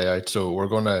might play out. So we're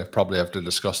going to probably have to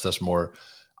discuss this more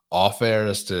off air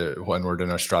as to when we're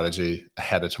doing our strategy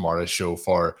ahead of tomorrow's show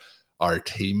for our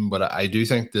team. But I do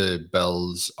think the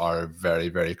Bills are very,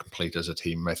 very complete as a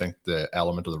team. I think the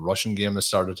element of the rushing game that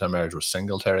started to emerge was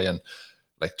Singletary, and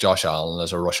like Josh Allen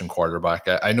as a Russian quarterback.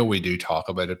 I know we do talk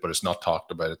about it, but it's not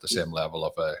talked about at the same level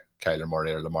of a Kyler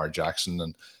Murray or Lamar Jackson.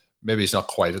 And maybe he's not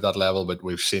quite at that level, but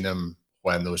we've seen him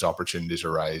when those opportunities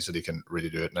arise that he can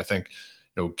really do it. And I think,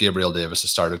 Gabriel Davis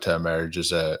has started to emerge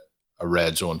as a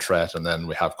red zone threat. And then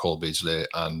we have Cole Beasley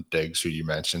and Diggs, who you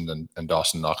mentioned, and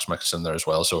Dawson Knox mixed in there as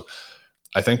well. So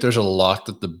I think there's a lot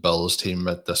that the Bills team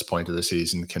at this point of the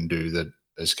season can do that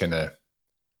is kind of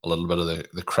a little bit of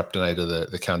the kryptonite of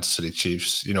the Kansas City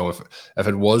Chiefs. If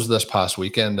it was this past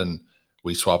weekend and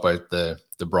we swap out the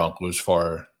Broncos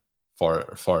for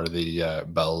the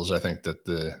Bills, I think that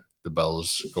the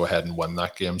Bills go ahead and win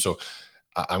that game. So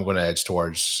I'm going to edge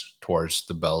towards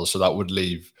the Bills. So that would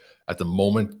leave, at the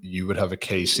moment, you would have a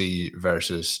KC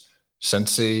versus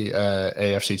Cincy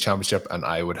AFC Championship, and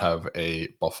I would have a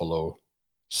Buffalo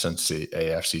Cincy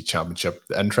AFC Championship.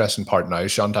 The interesting part now,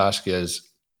 Sean, to ask you is,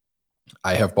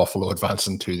 I have Buffalo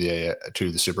advancing to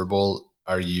the Super Bowl.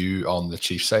 Are you on the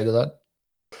Chiefs side of that?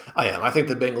 I am. I think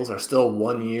the Bengals are still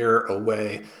 1 year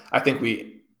away. I think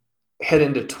we head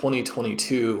into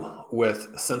 2022 with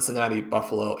Cincinnati,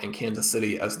 Buffalo, and Kansas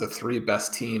City as the 3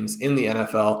 best teams in the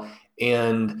NFL,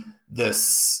 and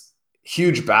this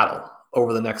huge battle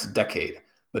over the next decade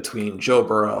between Joe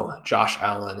Burrow, Josh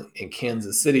Allen, and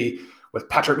Kansas City, with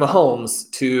Patrick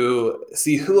Mahomes, to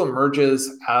see who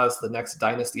emerges as the next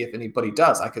dynasty, if anybody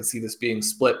does. I could see this being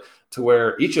split to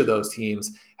where each of those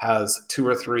teams has 2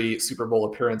 or 3 Super Bowl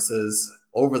appearances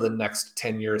over the next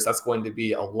 10 years. That's going to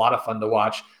be a lot of fun to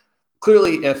watch.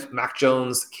 Clearly, if Mac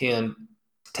Jones can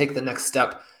take the next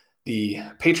step, the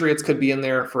Patriots could be in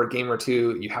there for a game or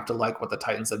two. You have to like what the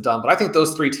Titans have done. But I think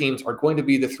those 3 teams are going to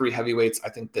be the 3 heavyweights. I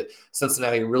think that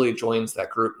Cincinnati really joins that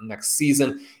group next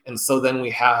season. And so then we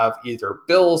have either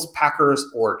Bills, Packers,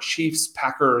 or Chiefs,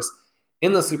 Packers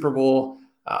in the Super Bowl.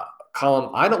 Colin,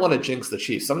 I don't want to jinx the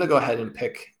Chiefs, so I'm going to go ahead and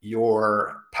pick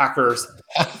your Packers.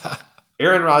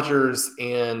 Aaron Rodgers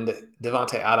and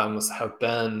Davante Adams have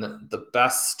been the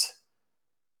best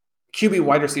QB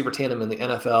wide receiver tandem in the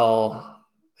NFL,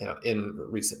 in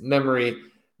recent memory.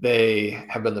 They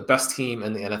have been the best team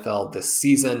in the NFL this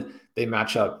season. They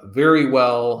match up very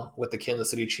well with the Kansas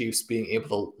City Chiefs being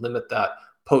able to limit that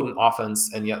potent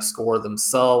offense and yet score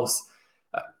themselves.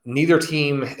 Neither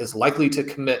team is likely to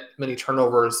commit many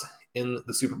turnovers in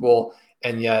the Super Bowl,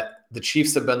 and yet the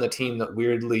Chiefs have been the team that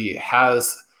weirdly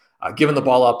has given the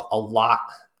ball up a lot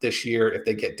this year. If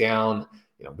they get down,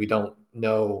 we don't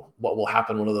know what will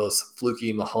happen. One of those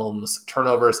fluky Mahomes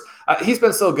turnovers. He's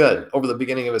been so good over the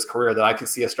beginning of his career that I could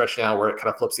see a stretch now where it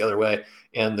kind of flips the other way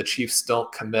and the Chiefs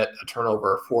don't commit a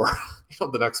turnover for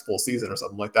the next full season or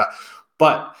something like that.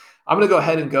 But I'm going to go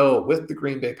ahead and go with the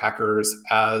Green Bay Packers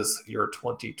as your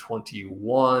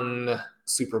 2021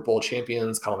 Super Bowl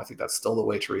champions. Colin, I think that's still the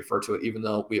way to refer to it, even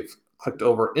though we've clicked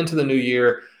over into the new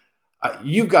year.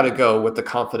 You've got to go with the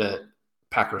confident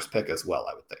Packers pick as well,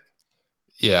 I would think.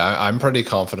 Yeah, I'm pretty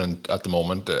confident at the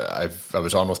moment. I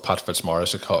was on with Pat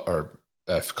Fitzmaurice a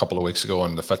couple of weeks ago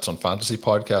on the Fitz on Fantasy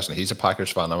podcast, and he's a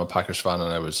Packers fan. I'm a Packers fan,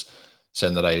 and I was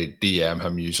saying that I DM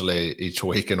him usually each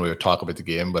week, and we would talk about the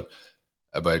game. But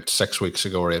about 6 weeks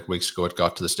ago or 8 weeks ago, it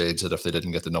got to the stage that if they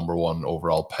didn't get the number one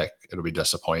overall pick, it would be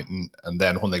disappointing. And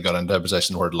then when they got into a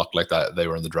position where it looked like that they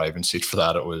were in the driving seat for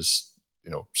that, it was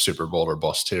Super Bowl or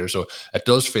bust here. So it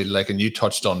does feel like, and you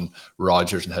touched on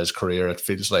Rodgers and his career, it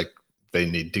feels like they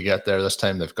need to get there this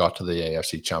time. They've got to the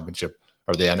AFC Championship,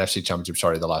 or the NFC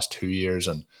Championship, the last 2 years,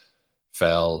 and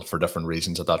fell for different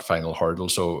reasons at that final hurdle.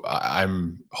 So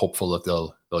I'm hopeful that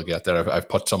they'll get there. I've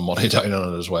put some money down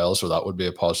on it as well, so that would be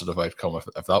a positive outcome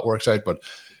if that works out. But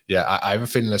yeah, I have a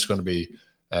feeling it's going to be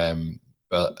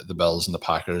the Bills and the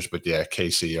Packers, but yeah,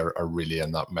 KC are really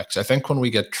in that mix. I think when we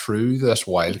get through this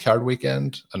wildcard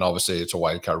weekend, and obviously it's a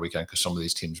wildcard weekend because some of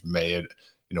these teams may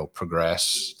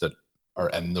progress that are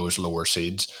in those lower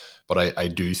seeds, but I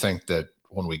do think that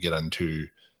when we get into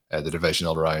the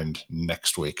divisional round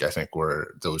next week, I think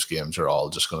where those games are all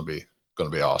just going to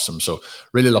be awesome. So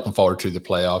really looking forward to the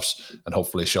playoffs, and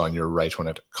hopefully, Sean, you're right when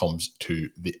it comes to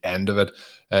the end of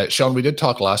it. Sean, we did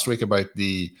talk last week about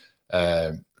the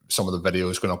some of the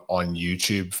videos going up on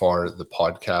YouTube for the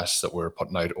podcasts that we're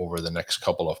putting out over the next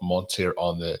couple of months here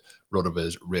on the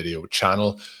RotoViz radio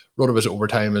channel. RotoViz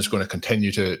Overtime is going to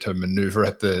continue to maneuver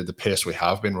at the pace we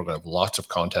have been. We're going to have lots of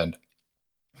content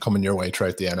coming your way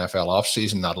throughout the NFL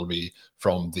offseason. That'll be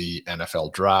from the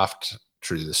NFL draft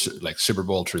through the Super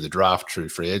Bowl, through the draft, through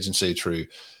free agency, through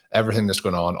everything that's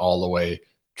going on all the way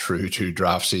through to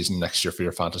draft season next year for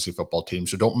your fantasy football team.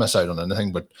 So don't miss out on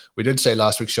anything. But we did say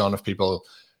last week, Sean, if people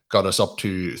got us up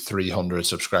to 300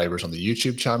 subscribers on the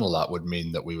YouTube channel, that would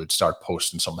mean that we would start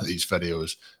posting some of these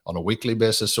videos on a weekly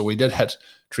basis. So we did hit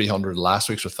 300 last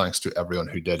week. So thanks to everyone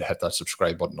who did hit that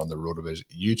subscribe button on the RotoViz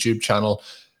YouTube channel.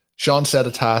 Sean set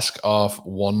a task of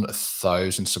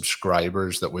 1,000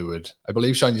 subscribers that we would, I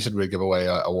believe, Sean, you said we'd give away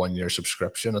a 1-year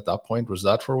subscription at that point. Was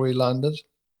that where we landed?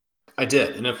 I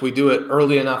did. And if we do it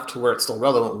early enough to where it's still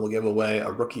relevant, we'll give away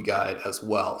a rookie guide as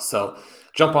well. So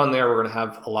jump on there. We're going to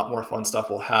have a lot more fun stuff.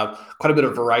 We'll have quite a bit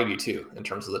of variety too, in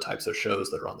terms of the types of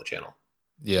shows that are on the channel.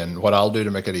 Yeah. And what I'll do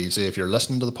to make it easy, if you're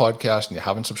listening to the podcast and you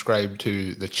haven't subscribed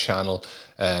to the channel,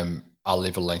 I'll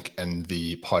leave a link in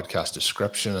the podcast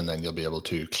description, and then you'll be able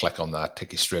to click on that,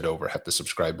 take you straight over, hit the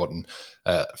subscribe button.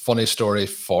 Funny story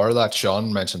for that,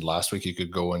 Sean mentioned last week, you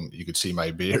could go and you could see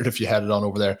my beard if you headed on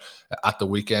over there at the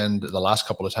weekend. The last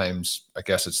couple of times, I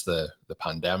guess it's the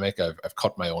pandemic, I've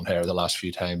cut my own hair the last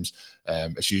few times.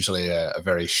 It's usually a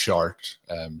very short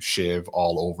shave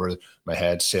all over my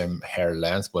head, same hair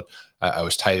length, but I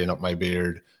was tidying up my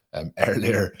beard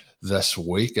earlier this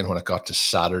week, and when it got to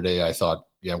Saturday, I thought,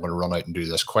 yeah, I'm going to run out and do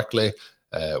this quickly.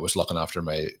 Was looking after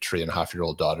my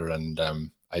 3.5-year-old daughter, and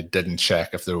I didn't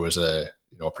check if there was a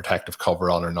protective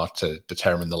cover on or not to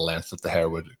determine the length that the hair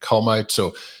would come out.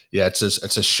 So yeah, it's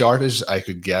as short as I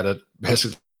could get it,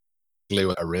 basically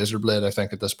with a razor blade, I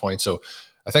think, at this point. So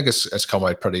I think it's come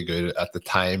out pretty good. At the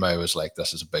time, I was like,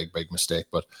 this is a big mistake,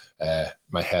 but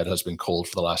my head has been cold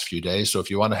for the last few days. So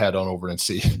if you want to head on over and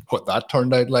see what that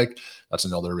turned out like, that's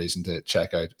another reason to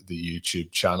check out the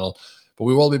YouTube channel. But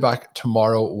we will be back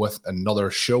tomorrow with another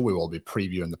show. We will be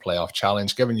previewing the playoff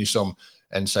challenge, giving you some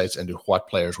insights into what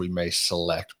players we may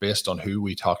select based on who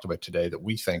we talked about today that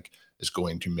we think is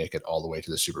going to make it all the way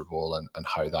to the Super Bowl, and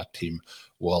how that team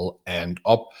will end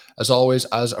up. As always,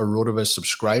 as a RotoViz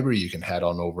subscriber, you can head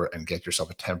on over and get yourself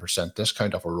a 10%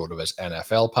 discount off a RotoViz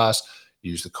NFL pass.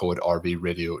 Use the code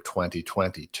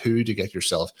RVRadio2022 to get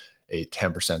yourself a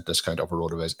 10% discount of a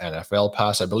RotoViz NFL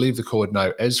pass. I believe the code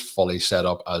now is fully set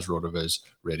up as RotoViz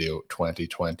Radio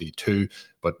 2022,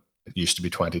 but it used to be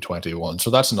 2021. So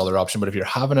that's another option. But if you're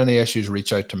having any issues,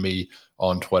 reach out to me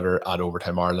on Twitter at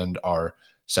OvertimeIreland or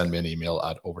send me an email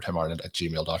at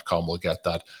overtimeireland@gmail.com. We'll get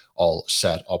that all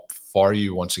set up for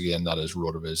you. Once again, that is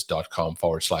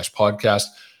rotoviz.com/podcast.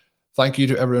 Thank you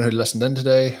to everyone who listened in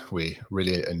today. We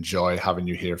really enjoy having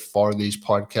you here for these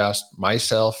podcasts.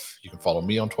 Myself, you can follow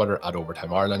me on Twitter at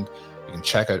OvertimeIreland. You can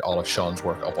check out all of Sean's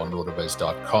work up on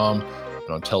rotoviz.com.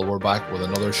 And until we're back with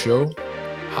another show,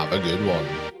 have a good one.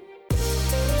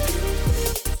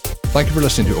 Thank you for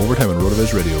listening to Overtime on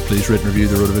RotoViz Radio. Please rate and review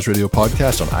the RotoViz Radio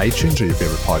podcast on iTunes or your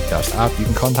favorite podcast app. You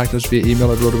can contact us via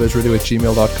email at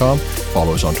rotovizradio@gmail.com.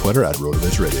 Follow us on Twitter at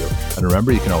RotoViz Radio. And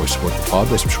remember, you can always support the pod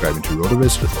by subscribing to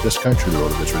RotoViz with a discount through the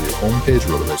RotoViz Radio homepage,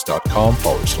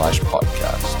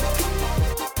 rotoviz.com/podcast.